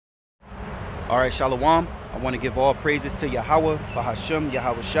All right, Shalom. I want to give all praises to Yahawah, BaHaSham,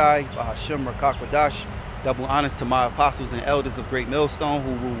 Yahawashi, BaHaSham, Qadash. Double honors to my apostles and elders of GreatMillStone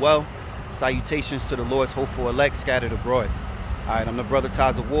who rule well. Salutations to the Lord's hopeful elect scattered abroad. All right, I'm the brother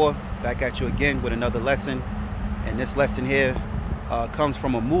War, back at you again with another lesson. And this lesson here comes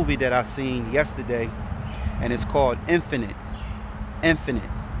from a movie that I seen yesterday, and it's called Infinite. Infinite.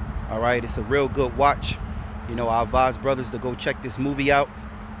 All right, it's a real good watch. You know, I advise brothers to go check this movie out.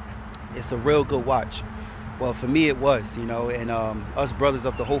 It's a real good watch. Well, for me it was, you know, and us brothers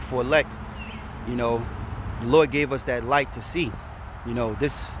of the hopeful elect, you know, the Lord gave us that light to see. You know,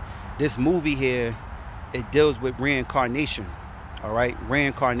 this movie here, it deals with reincarnation. All right,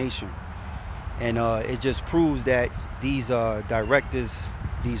 reincarnation. And it just proves that these directors,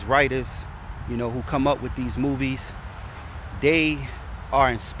 these writers, you know, who come up with these movies, they are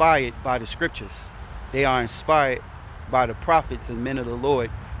inspired by the scriptures. They are inspired by the prophets and men of the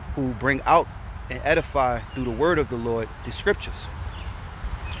Lord who bring out and edify through the word of the Lord, the scriptures.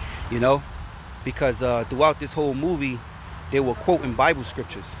 You know, because throughout this whole movie, they were quoting Bible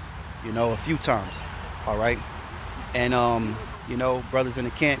scriptures, you know, a few times. All right. And, you know, brothers in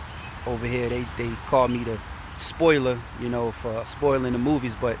the camp over here, they call me the spoiler, you know, for spoiling the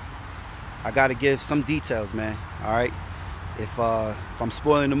movies. But I got to give some details, man. All right. If I'm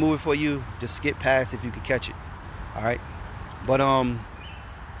spoiling the movie for you, just skip past if you can catch it. All right. But,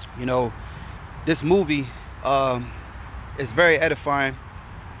 you know, this movie is very edifying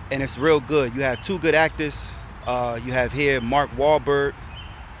and it's real good. You have two good actors. You have here Mark Wahlberg,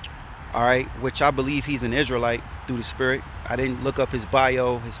 all right, which I believe he's an Israelite through the spirit. I didn't look up his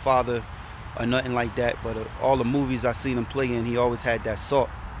bio, his father, or nothing like that, but all the movies I seen him play in, he always had that salt,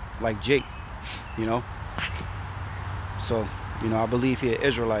 like Jake, you know. So, you know, I believe he's an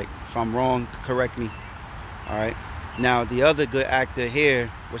Israelite. If I'm wrong, correct me. All right. Now, the other good actor here,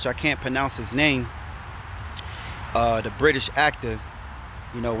 which I can't pronounce his name, the British actor,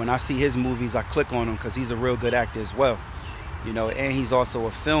 you know, when I see his movies, I click on him because he's a real good actor as well. You know, and he's also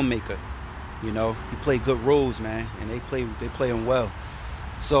a filmmaker. You know, he played good roles, man, and they play him well.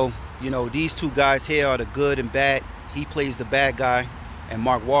 So, you know, these two guys here are the good and bad. He plays the bad guy, and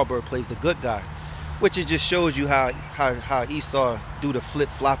Mark Wahlberg plays the good guy, which it just shows you how Esau do the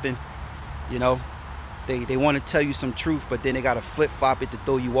flip-flopping, you know. They want to tell you some truth, but then they got to flip-flop it to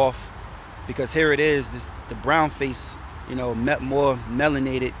throw you off. Because here it is, the brown face, you know, more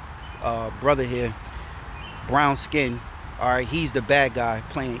melanated brother here, brown skin. All right, he's the bad guy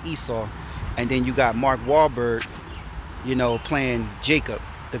playing Esau. And then you got Mark Wahlberg, you know, playing Jacob,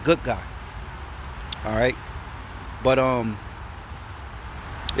 the good guy. All right. But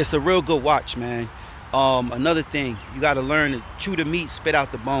it's a real good watch, man. Another thing, you got to learn to chew the meat, spit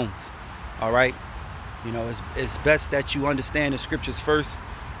out the bones. All right. You know, it's best that you understand the scriptures first,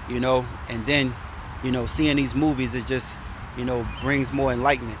 you know, and then, you know, seeing these movies, it just, you know, brings more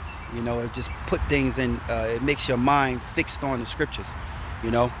enlightenment. You know, it just put things in, it makes your mind fixed on the scriptures, you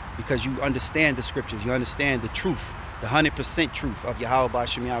know, because you understand the scriptures. You understand the truth, the 100% truth of Yahawah,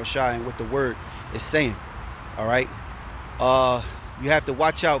 BaHaSham, Yahawashi, and what the word is saying. All right. You have to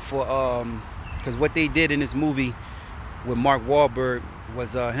watch out for, because what they did in this movie with Mark Wahlberg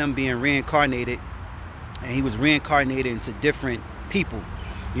was him being reincarnated. And he was reincarnated into different people,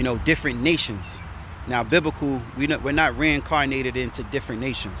 you know, different nations. Now, biblical, we're not reincarnated into different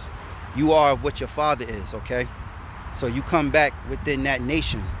nations. You are what your father is, okay? So you come back within that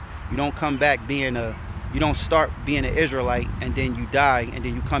nation. You don't come back you don't start being an Israelite and then you die and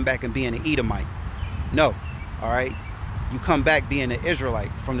then you come back and being an Edomite. No, all right? You come back being an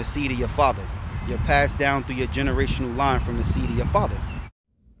Israelite from the seed of your father. You're passed down through your generational line from the seed of your father.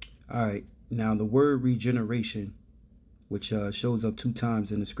 All right. Now, the word regeneration, which shows up 2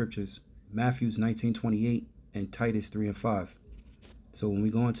 times in the scriptures, Matthew 19:28 and Titus 3:5. So when we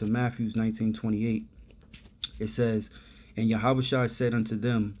go into Matthew 19:28, it says, And Yahawashi said unto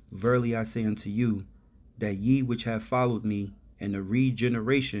them, Verily I say unto you, that ye which have followed me in the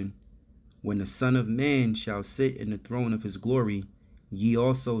regeneration, when the Son of Man shall sit in the throne of his glory, ye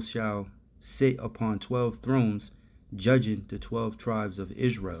also shall sit upon 12 thrones, judging the 12 tribes of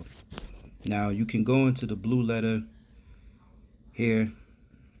Israel. Now, you can go into the blue letter here.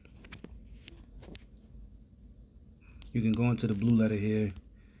 You can go into the blue letter here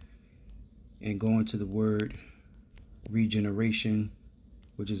and go into the word regeneration,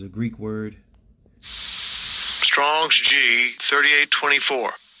 which is a Greek word. Strong's G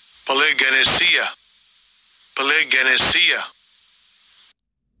 3824. Polygenesia. Polygenesia.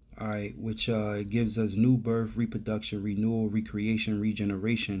 All right, which gives us new birth, reproduction, renewal, recreation,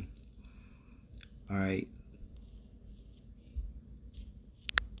 regeneration. All right.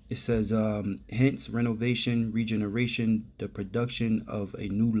 It says, hence, renovation, regeneration, the production of a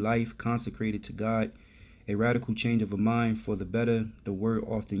new life consecrated to God, a radical change of a mind for the better, the word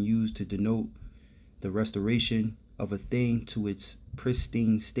often used to denote the restoration of a thing to its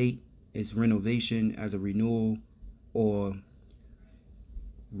pristine state, is renovation as a renewal or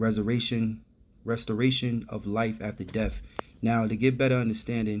restoration of life after death. Now, to get better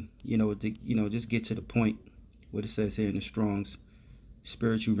understanding, just get to the point, what it says here in the Strong's.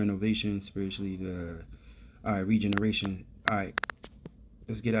 Spiritual renovation, spiritually, all right, regeneration. All right,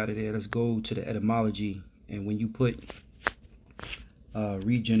 let's get out of there. Let's go to the etymology. And when you put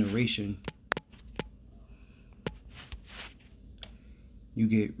regeneration, you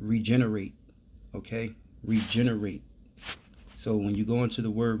get regenerate, okay? Regenerate. So when you go into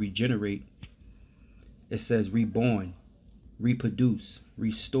the word regenerate, it says reborn, reproduce,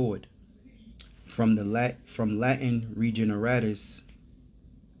 restored. From Latin regeneratus,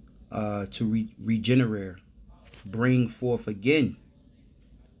 to regenerate, bring forth again.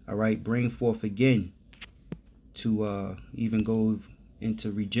 All right, bring forth again. To even go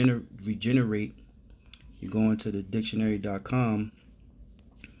into regenerate, you go into the dictionary.com,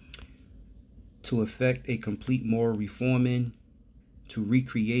 to effect a complete moral reforming, to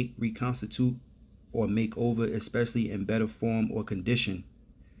recreate, reconstitute, or make over, especially in better form or condition,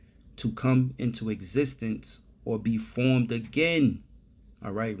 to come into existence or be formed again.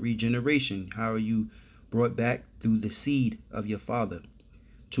 All right, regeneration. How are you brought back? Through the seed of your father.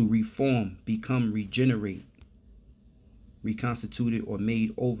 To reform, become, regenerate, reconstituted, or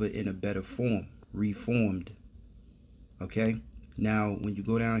made over in a better form. Reformed. Okay, now when you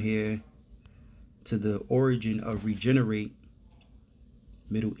go down here to the origin of regenerate,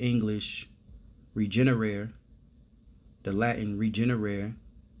 Middle English regenerare, the Latin regenerare,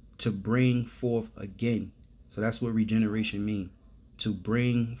 to bring forth again. So that's what regeneration means. To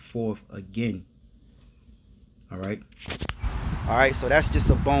bring forth again. All right. All right. So that's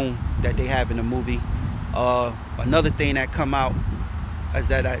just a bone that they have in the movie. Another thing that come out is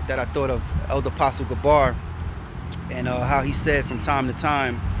that I thought of Elder Apostle Gabar, and how he said from time to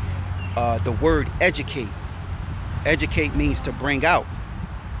time, the word educate. Educate means to bring out.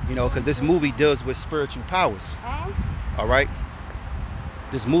 Because this movie deals with spiritual powers. All right.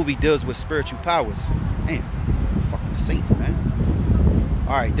 This movie deals with spiritual powers. Damn, fucking Satan, man.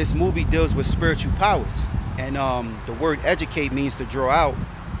 All right, this movie deals with spiritual powers, and the word educate means to draw out.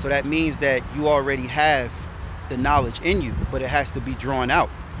 So that means that you already have the knowledge in you, but it has to be drawn out.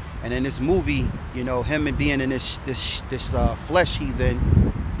 And in this movie, him and being in this flesh he's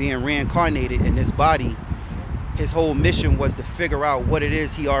in, being reincarnated in this body, his whole mission was to figure out what it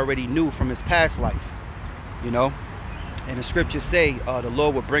is he already knew from his past life. And the scriptures say the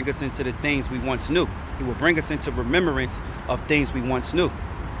Lord will bring us into the things we once knew. He will bring us into remembrance of things we once knew.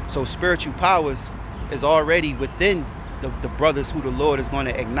 So spiritual powers is already within the brothers who the Lord is going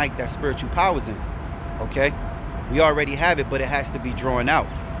to ignite that spiritual powers in. Okay? We already have it, but it has to be drawn out.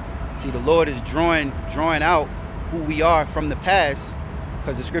 See, the Lord is drawing out who we are from the past,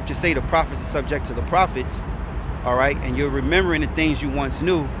 because the scriptures say the prophets are subject to the prophets. All right? And you're remembering the things you once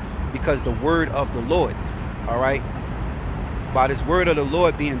knew because the word of the Lord. All right? By this word of the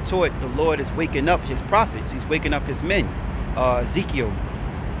Lord being taught, the Lord is waking up his prophets. He's waking up his men. Ezekiel,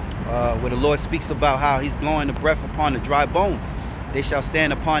 where the Lord speaks about how he's blowing the breath upon the dry bones. They shall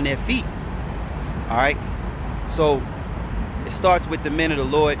stand upon their feet. All right. So it starts with the men of the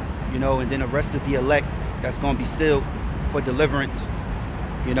Lord, and then the rest of the elect that's going to be sealed for deliverance,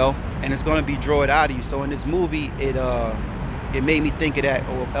 and it's going to be drawn out of you. So in this movie, it made me think of that,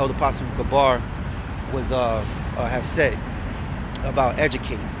 or Elder Apostle Gabar was have said about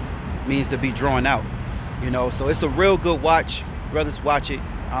educate, means to be drawn out. So it's a real good watch. Brothers, watch it.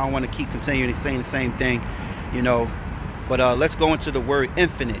 I don't want to keep continuing saying the same thing, but let's go into the word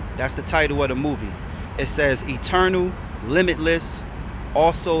infinite. That's the title of the movie. It says eternal, limitless,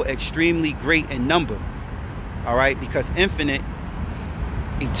 also extremely great in number. All right, because infinite,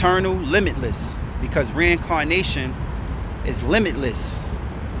 eternal, limitless, because reincarnation is limitless.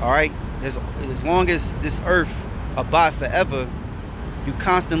 All right, as long as this earth abide forever, you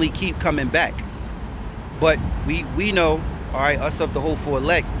constantly keep coming back. But we know, all right, us of the hopeful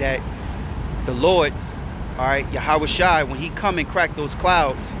elect, that the Lord, all right, Yahawashi, when he come and crack those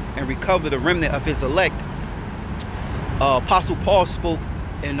clouds and recover the remnant of his elect, Apostle Paul spoke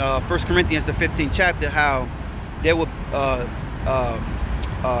in 1 Corinthians the 15th chapter how there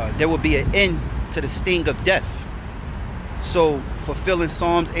will be an end to the sting of death. So fulfilling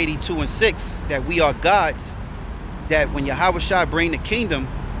Psalms 82:6, that we are God's, that when Yahawashi bring the kingdom,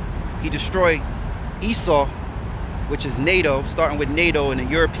 he destroyed Esau, which is NATO, starting with NATO and the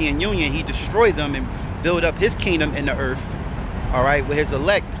European Union. He destroyed them and build up his kingdom in the earth, all right, with his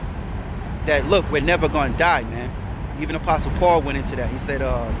elect, that, look, we're never going to die, man. Even Apostle Paul went into that. He said,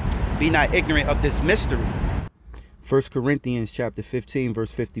 be not ignorant of this mystery. 1 Corinthians chapter 15,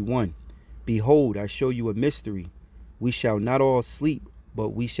 verse 51. Behold, I show you a mystery. We shall not all sleep, but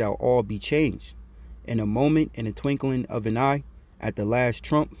we shall all be changed. In a moment, in the twinkling of an eye, at the last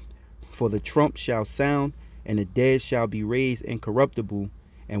trump. For the trump shall sound, and the dead shall be raised incorruptible,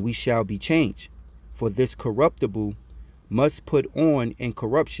 and we shall be changed. For this corruptible must put on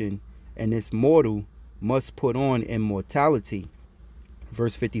incorruption, and this mortal must put on immortality.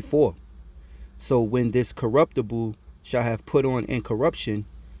 Verse 54. So when this corruptible shall have put on incorruption,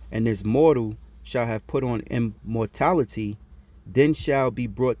 and this mortal shall have put on immortality, then shall be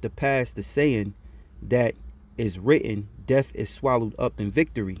brought to pass the saying that is written, death is swallowed up in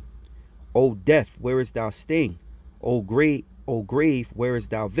victory. O death, where is thy sting? O grave, where is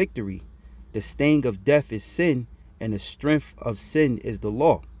thy victory? The sting of death is sin, and the strength of sin is the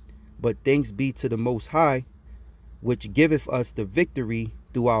law. But thanks be to the Most High, which giveth us the victory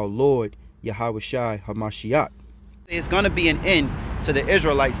through our Lord Yahawashi Hamashiach. It's going to be an end to the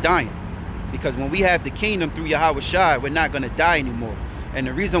Israelites dying, because when we have the kingdom through Yahawashi, we're not going to die anymore. And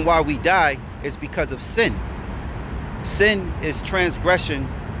the reason why we die is because of sin. Sin is transgression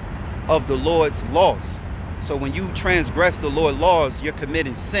of the Lord's laws. So when you transgress the Lord's laws, you're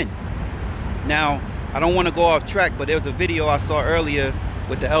committing sin. Now, I don't want to go off track, but there was a video I saw earlier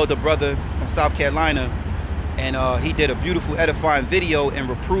with the elder brother from South Carolina, and he did a beautiful edifying video in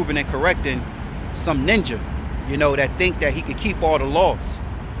reproving and correcting some ninja, you know, that think that he could keep all the laws.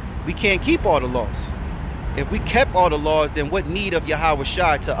 We can't keep all the laws. If we kept all the laws, then what need of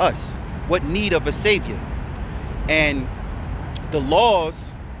Yahawashi to us? What need of a savior? And the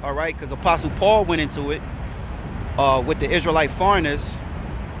laws, all right, because Apostle Paul went into it with the Israelite foreigners,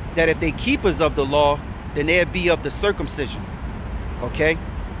 that if they keepers of the law, then they'd be of the circumcision. Okay,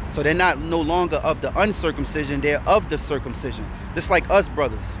 so they're not no longer of the uncircumcision, they're of the circumcision. Just like us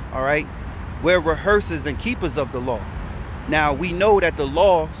brothers, all right, we're rehearsers and keepers of the law. Now we know that the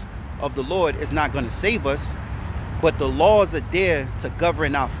laws of the Lord is not going to save us, but the laws are there to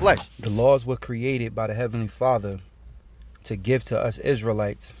govern our flesh. The laws were created by the Heavenly Father to give to us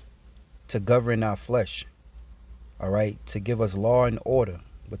Israelites to govern our flesh, all right, to give us law and order.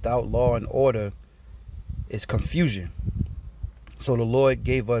 Without law and order is confusion. So the Lord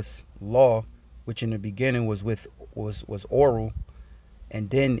gave us law, which in the beginning was oral, and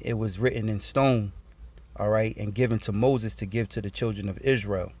then it was written in stone, all right, and given to Moses to give to the children of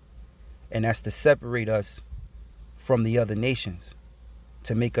Israel. And that's to separate us from the other nations,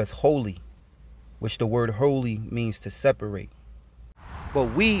 to make us holy, which the word holy means to separate.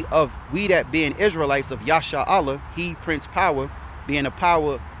 But we that being Israelites of Yasha Allah, he Prince Power, being a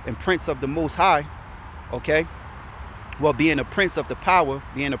power and Prince of the Most High, okay? Well, being a Prince of the power,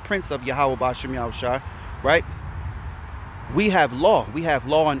 being a Prince of Yahawah BaHaSham Yahawashi, right? We have law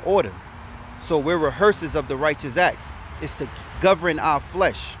and order. So we're rehearsers of the righteous acts. It's to govern our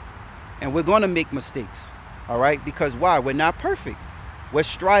flesh. And we're going to make mistakes, all right? Because why? We're not perfect. We're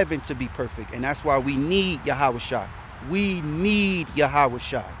striving to be perfect. And that's why we need Yahawashi. We need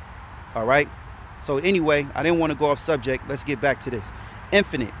Yahawashi, all right? So anyway, I didn't want to go off subject. Let's get back to this.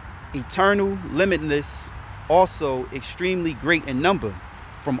 Infinite, eternal, limitless, also extremely great in number.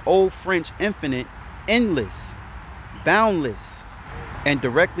 From Old French infinite, endless, boundless, and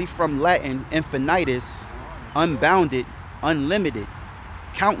directly from Latin infinitus, unbounded, unlimited,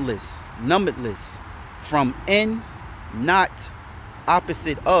 countless, numberless. From in, not,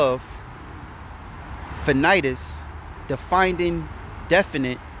 opposite of, finitus, defining,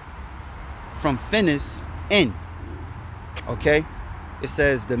 definite. From finis, in. Okay, it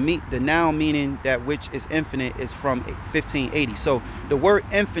says the noun meaning that which is infinite is from 1580. So the word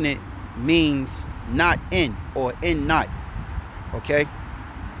infinite means not in, or in not. Okay,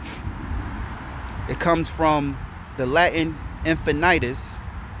 it comes from the Latin infinitus,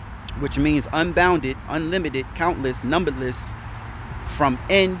 which means unbounded, unlimited, countless, numberless. From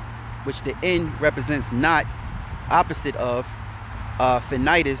in, which the in represents not, opposite of,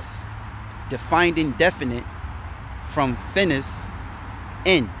 finitus, defined indefinite. From finis,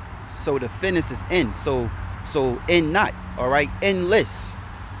 in. So the finis is in. So in not, all right, endless.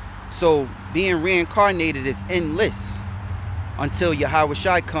 So being reincarnated is endless until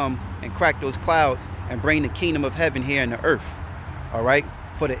Yahawashi come and crack those clouds and bring the kingdom of heaven here in the earth, all right,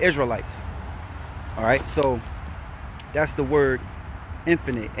 for the Israelites. All right, so that's the word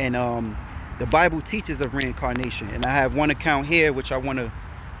infinite. And the Bible teaches of reincarnation, and I have one account here which I want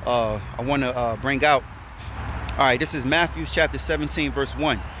to bring out. All right, this is Matthew chapter 17, verse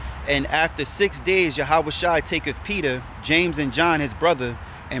 1. And after 6 days, Yahawashi taketh Peter, James, and John his brother,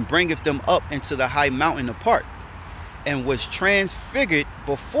 and bringeth them up into the high mountain apart, and was transfigured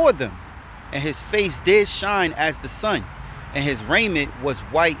before them. And his face did shine as the sun, and his raiment was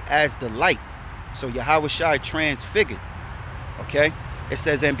white as the light. So Yahawashi transfigured. Okay, it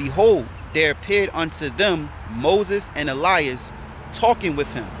says, and behold, there appeared unto them Moses and Elias talking with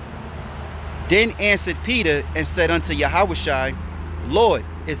him. Then answered Peter and said unto Yahawashi, Lord,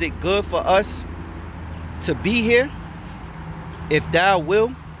 is it good for us to be here? If thou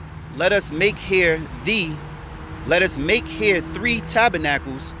wilt, let us make here 3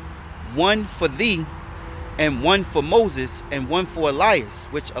 tabernacles, one for thee, and one for Moses, and one for Elias,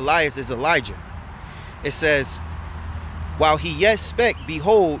 which Elias is Elijah. It says, while he yet spake,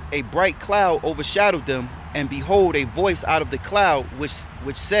 behold, a bright cloud overshadowed them, and behold, a voice out of the cloud which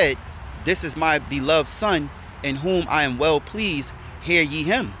said, This is my beloved Son, in whom I am well pleased, hear ye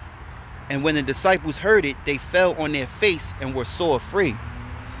him. And when the disciples heard it, they fell on their face and were sore afraid.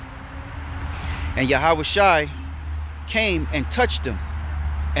 And Yahawashi came and touched them,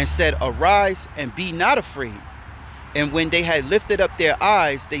 and said, Arise, and be not afraid. And when they had lifted up their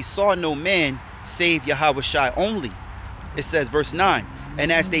eyes, they saw no man save Yahawashi only. It says, verse 9,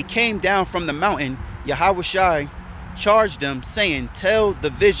 and as they came down from the mountain, Yahawashi charged them, saying, Tell the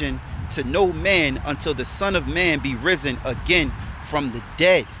vision to no man until the Son of Man be risen again from the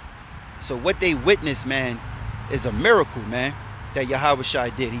dead. So what they witnessed, man, is a miracle, man, that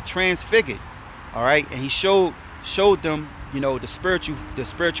Yahawashi did. He transfigured, all right, and he showed them, you know, the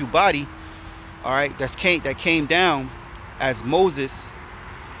spiritual body, all right, that came down as Moses,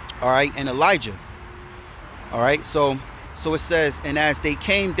 all right, and Elijah, all right. So it says, and as they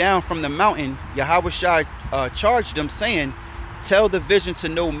came down from the mountain, Yahawashi charged them, saying, Tell the vision to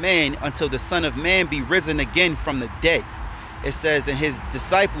no man until the Son of Man be risen again from the dead. It says, and his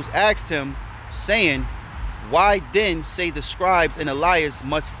disciples asked him, saying, Why then say the scribes and Elias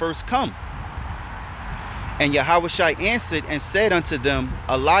must first come? And Yahawashi answered and said unto them,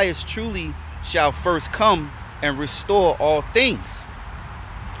 Elias truly shall first come and restore all things.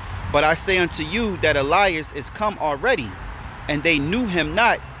 But I say unto you that Elias is come already, and they knew him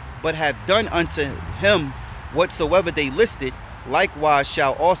not, but have done unto him whatsoever they listed. Likewise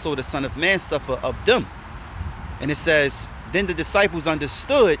shall also the Son of Man suffer of them. And it says, Then the disciples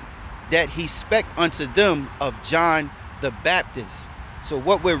understood that he spake unto them of John the Baptist. So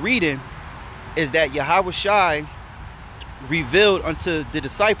what we're reading is that Yahawashi revealed unto the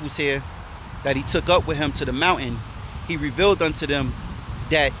disciples here that he took up with him to the mountain. He revealed unto them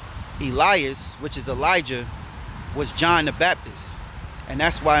that Elias, which is Elijah, was John the Baptist. And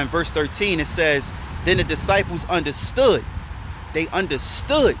that's why in verse 13 it says, Then the disciples understood. They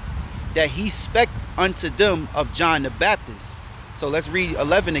understood that he spake unto them of John the Baptist. So let's read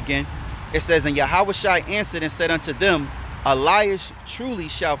 11 again. It says, And Yahawashi answered and said unto them, Elias truly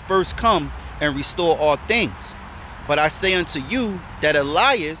shall first come and restore all things. But I say unto you that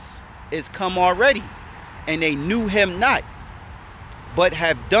Elias is come already, and they knew him not, but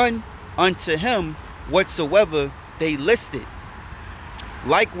have done unto him whatsoever they listed.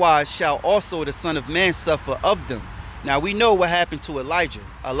 Likewise shall also the Son of Man suffer of them. Now we know what happened to Elijah.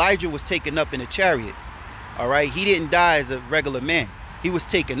 Elijah was taken up in a chariot. All right, he didn't die as a regular man. He was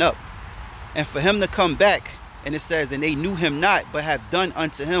taken up. And for him to come back, and it says, and they knew him not, but have done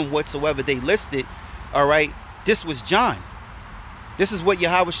unto him whatsoever they listed. All right, this was John. This is what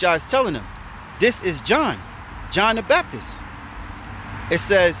Yahawashi is telling them. This is John the Baptist. It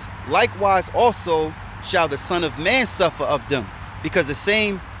says, likewise also shall the Son of Man suffer of them. Because the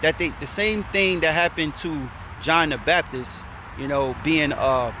same thing that happened to John the Baptist, you know, being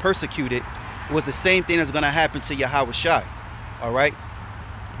persecuted, was the same thing that's going to happen to Yahawashi. All right.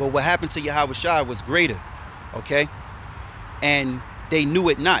 But what happened to Yahawashi was greater. Okay. And they knew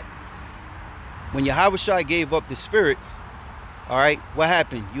it not. When Yahawashi gave up the spirit, all right, what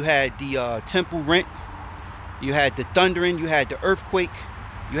happened? You had the temple rent. You had the thundering. You had the earthquake.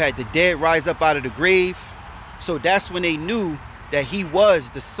 You had the dead rise up out of the grave. So that's when they knew that he was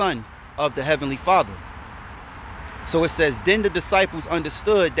the Son of the Heavenly Father. So it says, then the disciples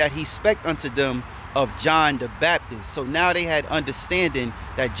understood that he spake unto them of John the Baptist. So now they had understanding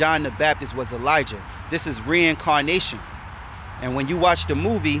that John the Baptist was Elijah. This is reincarnation. And when you watch the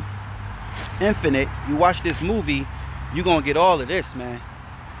movie Infinite, you watch this movie, you're going to get all of this, man.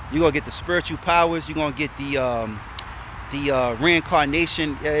 You're going to get the spiritual powers. You're going to get the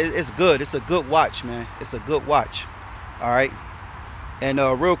reincarnation. It's good. It's a good watch, man. It's a good watch. All right. And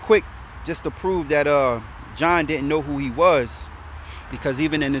real quick, just to prove that John didn't know who he was, because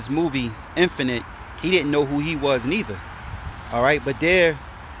even in this movie Infinite, he didn't know who he was neither. All right, but it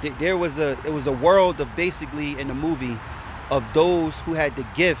was a world of basically in the movie of those who had the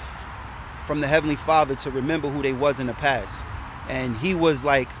gift from the Heavenly Father to remember who they was in the past. And he was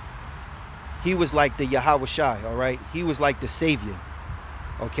like the Yahawashi, all right? He was like the savior,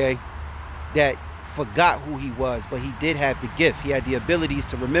 okay? That forgot who he was, but he did have the gift. He had the abilities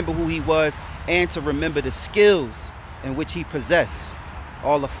to remember who he was and to remember the skills in which he possessed.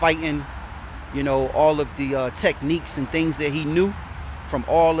 All the fighting, you know, all of the techniques and things that he knew from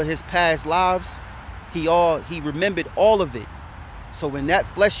all of his past lives. He remembered all of it. So when that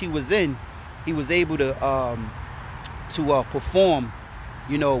flesh he was in, he was able to perform,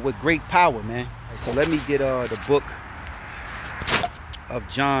 you know, with great power, man. So let me get the book of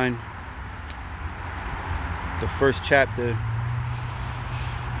John, the first chapter,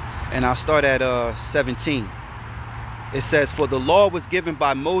 and I'll start at 17. It says, "For the law was given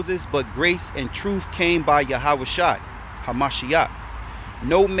by Moses, but grace and truth came by Yahawashi, Hamashiach.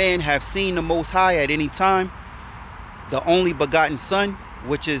 No man have seen the Most High at any time. The only begotten Son,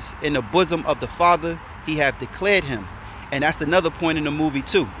 which is in the bosom of the Father, he have declared him." And that's another point in the movie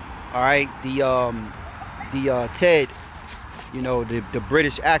too. All right, the Ted, you know, the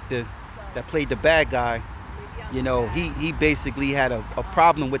British actor that played the bad guy, you know, he basically had a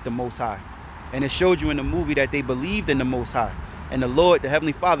problem with the Most High. And it showed you in the movie that they believed in the Most High. And the Lord, the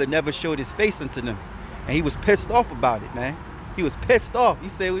Heavenly Father, never showed his face unto them. And he was pissed off about it, man. He was pissed off. He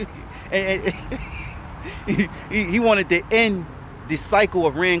said, and he wanted to end the cycle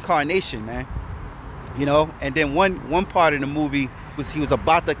of reincarnation, man. You know, and then one part of the movie was he was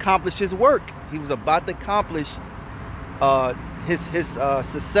about to accomplish his work. He was about to accomplish his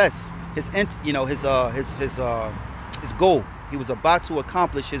success, his goal. He was about to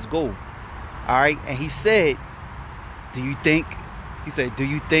accomplish his goal. All right, and he said, do you think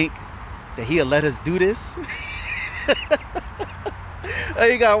that he'll let us do this?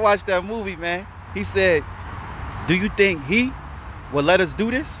 You gotta watch that movie, man. He said, do you think he will let us do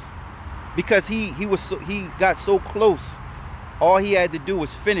this? Because he got so close. All he had to do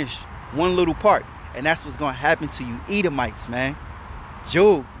was finish one little part, and that's what's gonna happen to you Edomites, man.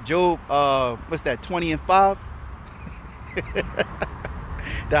 Job, what's that, 20:5?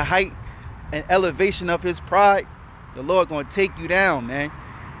 The height and elevation of his pride, the Lord gonna take you down, man.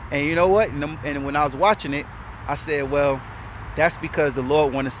 And you know what? And when I was watching it, I said, well, that's because the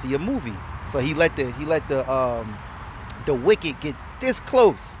Lord want to see a movie. So he let the wicked get this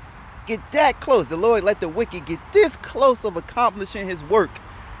close, get that close. The Lord let the wicked get this close of accomplishing his work,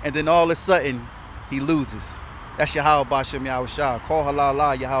 and then all of a sudden he loses. That's Yahawah BaHaSham Yahawashi. Call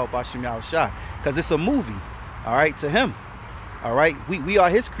halal Yahawah BaHaSham Yahawashi, because it's a movie. All right, to him. All right, we are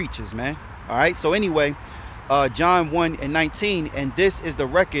his creatures, man. All right, so anyway, John 1:19, and this is the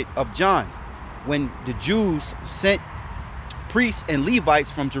record of John, when the Jews sent priests and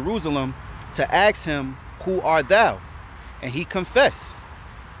Levites from Jerusalem to ask him, who art thou? And he confessed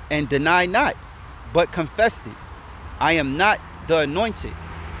and denied not, but confessed it. I am not the anointed.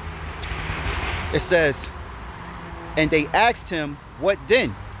 It says, and they asked him, what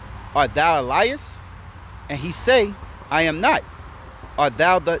then? Art thou Elias? And he say, I am not. Art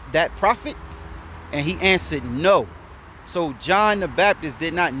thou that prophet? And he answered, no. So John the Baptist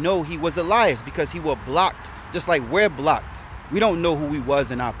did not know he was Elias, because he was blocked, just like we're blocked. We don't know who we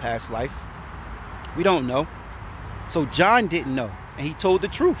was in our past life. We don't know. So John didn't know, and he told the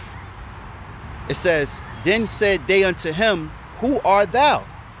truth. It says, then said they unto him, who art thou?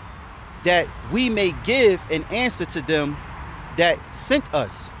 That we may give an answer to them that sent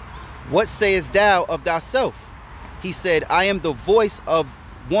us. What sayest thou of thyself? He said, I am the voice of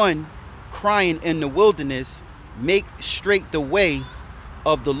one crying in the wilderness, make straight the way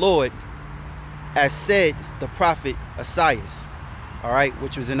of the Lord, as said the prophet Isaiah. All right,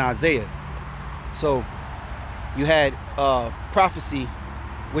 which was in Isaiah. So you had prophecy,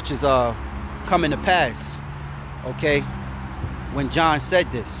 which is coming to pass, okay, when John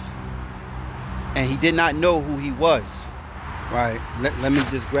said this, and he did not know who he was. Right. Let me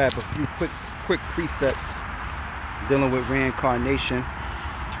just grab a few quick precepts dealing with reincarnation.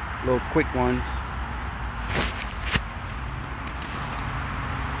 Little quick ones.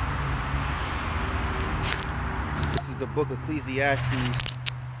 This is the book of Ecclesiastes,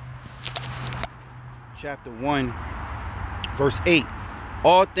 chapter 1, verse 8.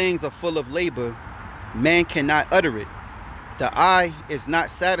 All things are full of labor, man cannot utter it. The eye is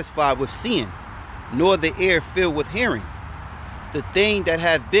not satisfied with seeing, nor the ear filled with hearing. The thing that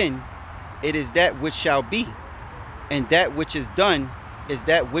hath been, it is that which shall be, and that which is done is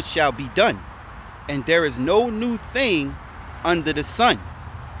that which shall be done, and there is no new thing under the sun.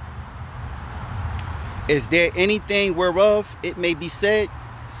 Is there anything whereof it may be said,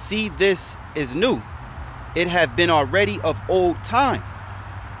 see, this is new? It have been already of old time,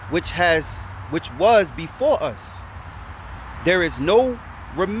 which was before us. There is no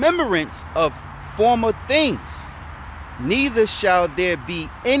remembrance of former things, neither shall there be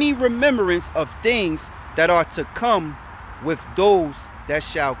any remembrance of things that are to come with those that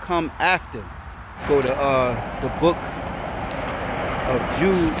shall come after. Let's go to the book of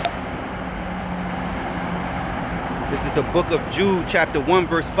Jude. This is the book of Jude, chapter 1,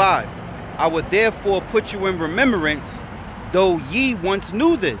 verse 5. I would therefore put you in remembrance, though ye once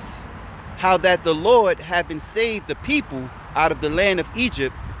knew this, how that the Lord, having saved the people out of the land of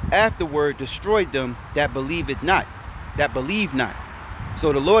Egypt, afterward destroyed them that believe not.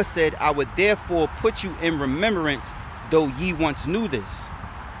 So the Lord said, I would therefore put you in remembrance, though ye once knew this.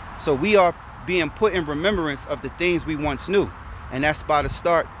 So we are being put in remembrance of the things we once knew. And that's by the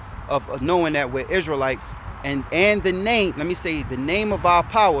start of knowing that we're Israelites. And the name, let me say, the name of our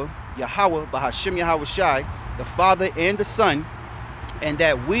power, Yahawah, BaHaSham, Yahawashi, the Father and the Son, and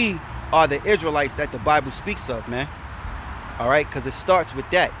that we are the Israelites that the Bible speaks of, man. All right, because it starts with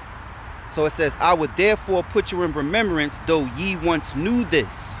that. So it says, I would therefore put you in remembrance, though ye once knew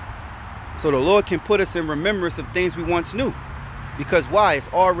this. So the Lord can put us in remembrance of things we once knew. Because why? It's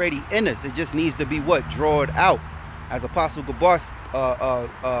already in us. It just needs to be what? Drawed out. As Apostle Qadash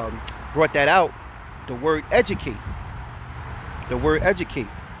brought that out, the word educate. The word educate.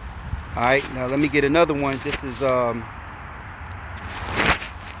 All right, now let me get another one. This is 1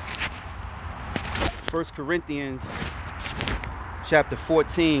 Corinthians chapter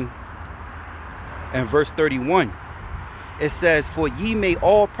 14 and verse 31. It says, for ye may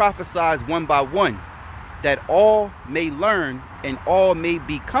all prophesy one by one, that all may learn and all may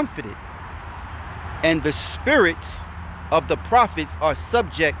be comforted. And the spirits of the prophets are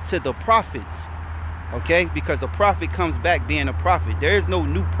subject to the prophets. Okay, because the prophet comes back being a prophet. There is no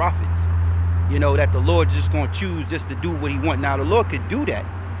new prophets, you know, that the Lord just going to choose just to do what he wants. Now the Lord could do that,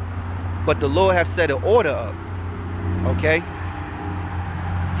 but the Lord has set an order up. Okay,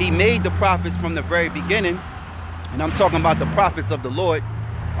 he made the prophets from the very beginning, and I'm talking about the prophets of the Lord.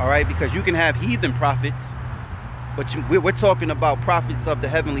 All right, because you can have heathen prophets, but we're talking about prophets of the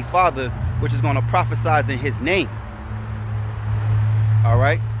Heavenly Father, which is going to prophesy in his name. All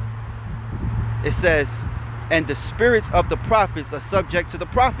right. It says, and the spirits of the prophets are subject to the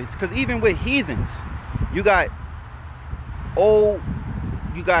prophets. Because even with heathens, you got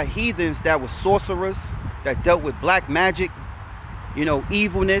heathens that were sorcerers, that dealt with black magic, you know,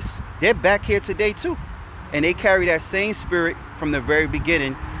 evilness. They're back here today too. And they carry that same spirit from the very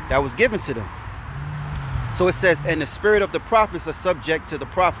beginning that was given to them. So it says, and the spirit of the prophets are subject to the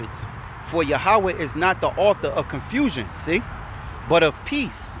prophets. For Yahawah is not the author of confusion, see, but of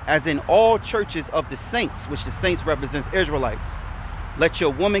peace, as in all churches of the saints, which the saints represents Israelites. Let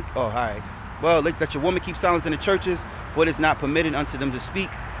your woman, let your woman keep silence in the churches, for it is not permitted unto them to speak,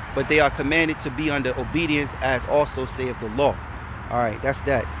 but they are commanded to be under obedience, as also saith the law. All right, that's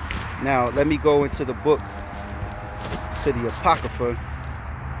that. Now let me go into the book, to the Apocrypha,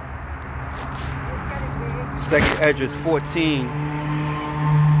 2nd Esdras 14.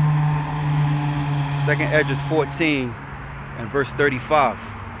 2nd Esdras 14 and verse 35.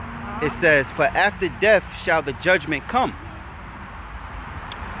 It says, for after death shall the judgment come,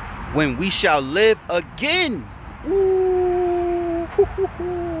 when we shall live again. Ooh, hoo, hoo,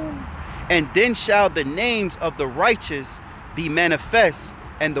 hoo. And then shall the names of the righteous be manifest,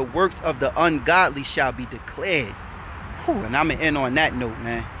 and the works of the ungodly shall be declared. Whew, and I'm going to end on that note,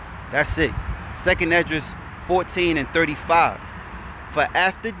 man. That's it. 2nd Esdras 14 and 35. For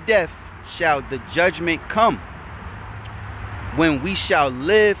after death shall the judgment come, when we shall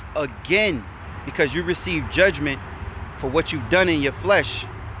live again. Because you receive judgment for what you've done in your flesh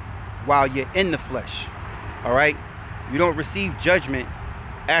while you're in the flesh. All right, you don't receive judgment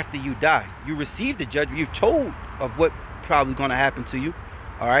after you die. You receive the judgment. You're told of what probably going to happen to you.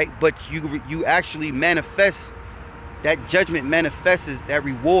 All right, but you actually manifest that judgment, manifests, that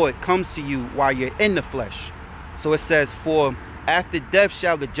reward comes to you while you're in the flesh. So it says, for after death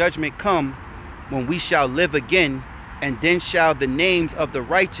shall the judgment come, when we shall live again. And then shall the names of the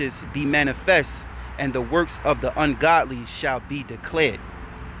righteous be manifest, and the works of the ungodly shall be declared.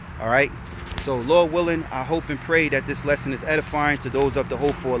 All right. So Lord willing, I hope and pray that this lesson is edifying to those of the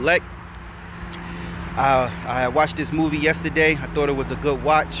hopeful elect. I watched this movie yesterday. I thought it was a good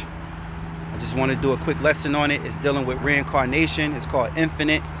watch. I just want to do a quick lesson on it. It's dealing with reincarnation. It's called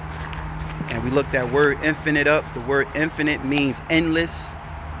Infinite. And we looked that word infinite up. The word infinite means endless,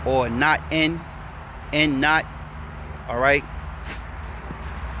 or not end not. All right,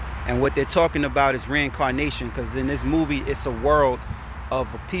 And what they're talking about is reincarnation, because in this movie, it's a world of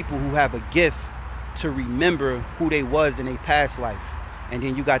people who have a gift to remember who they was in a past life. And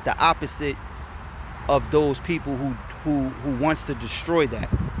then you got the opposite of those people who wants to destroy that,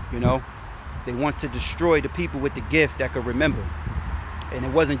 you know. They want to destroy the people with the gift that could remember. And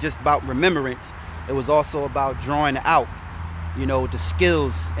it wasn't just about remembrance, it was also about drawing out, you know, the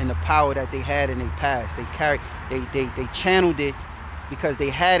skills and the power that they had in their past. They channeled it because they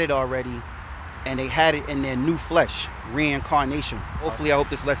had it already, and they had it in their new flesh, reincarnation. Hopefully, I hope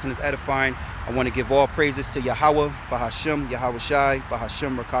this lesson is edifying. I want to give all praises to Yahawah, BaHaSham, Yahawashi,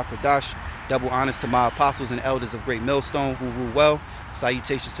 BaHaSham, Qadash. Double honors to my apostles and elders of GreatMillStone who rule well.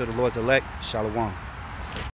 Salutations to the Lord's elect. Shalom.